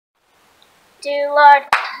Dear Lord,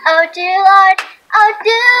 oh dear Lord, oh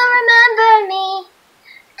do remember me.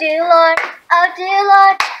 Dear Lord, oh dear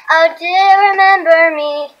Lord, oh do remember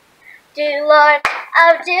me. Dear Lord,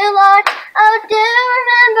 oh dear Lord, oh do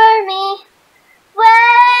remember me.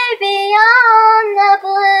 Way beyond the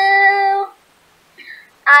blue.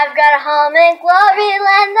 I've got a home in glory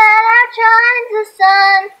land that outshines the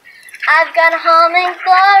sun. I've got a home in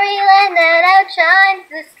glory land that outshines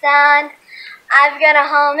the sun. I've got a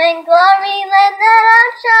home in glory land that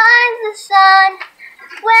outshines the sun.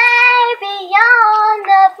 Way beyond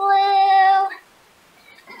the blue.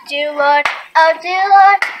 Dear Lord, oh dear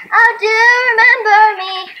Lord, oh do remember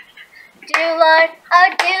me. Dear Lord, oh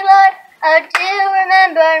dear Lord, oh do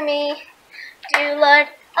remember me. Dear Lord,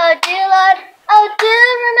 oh dear Lord, oh do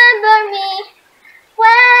remember me.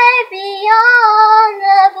 Way beyond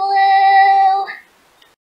the blue.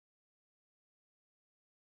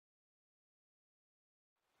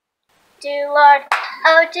 Dear Lord,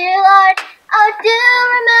 oh do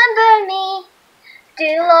remember me.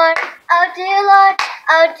 Dear Lord,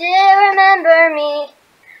 oh do remember me.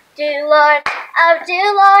 Dear Lord,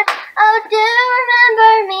 oh do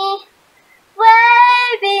remember me.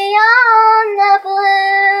 Way beyond the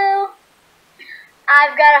blue.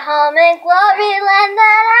 I've got a home in glory land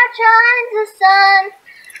that outshines the sun.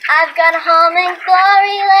 I've got a home in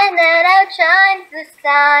glory land that outshines the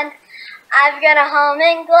sun. I've got a home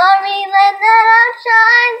in glory land that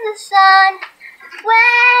outshines the sun.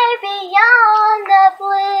 Way beyond the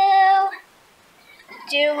blue.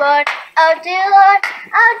 Dear Lord, oh do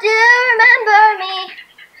remember me.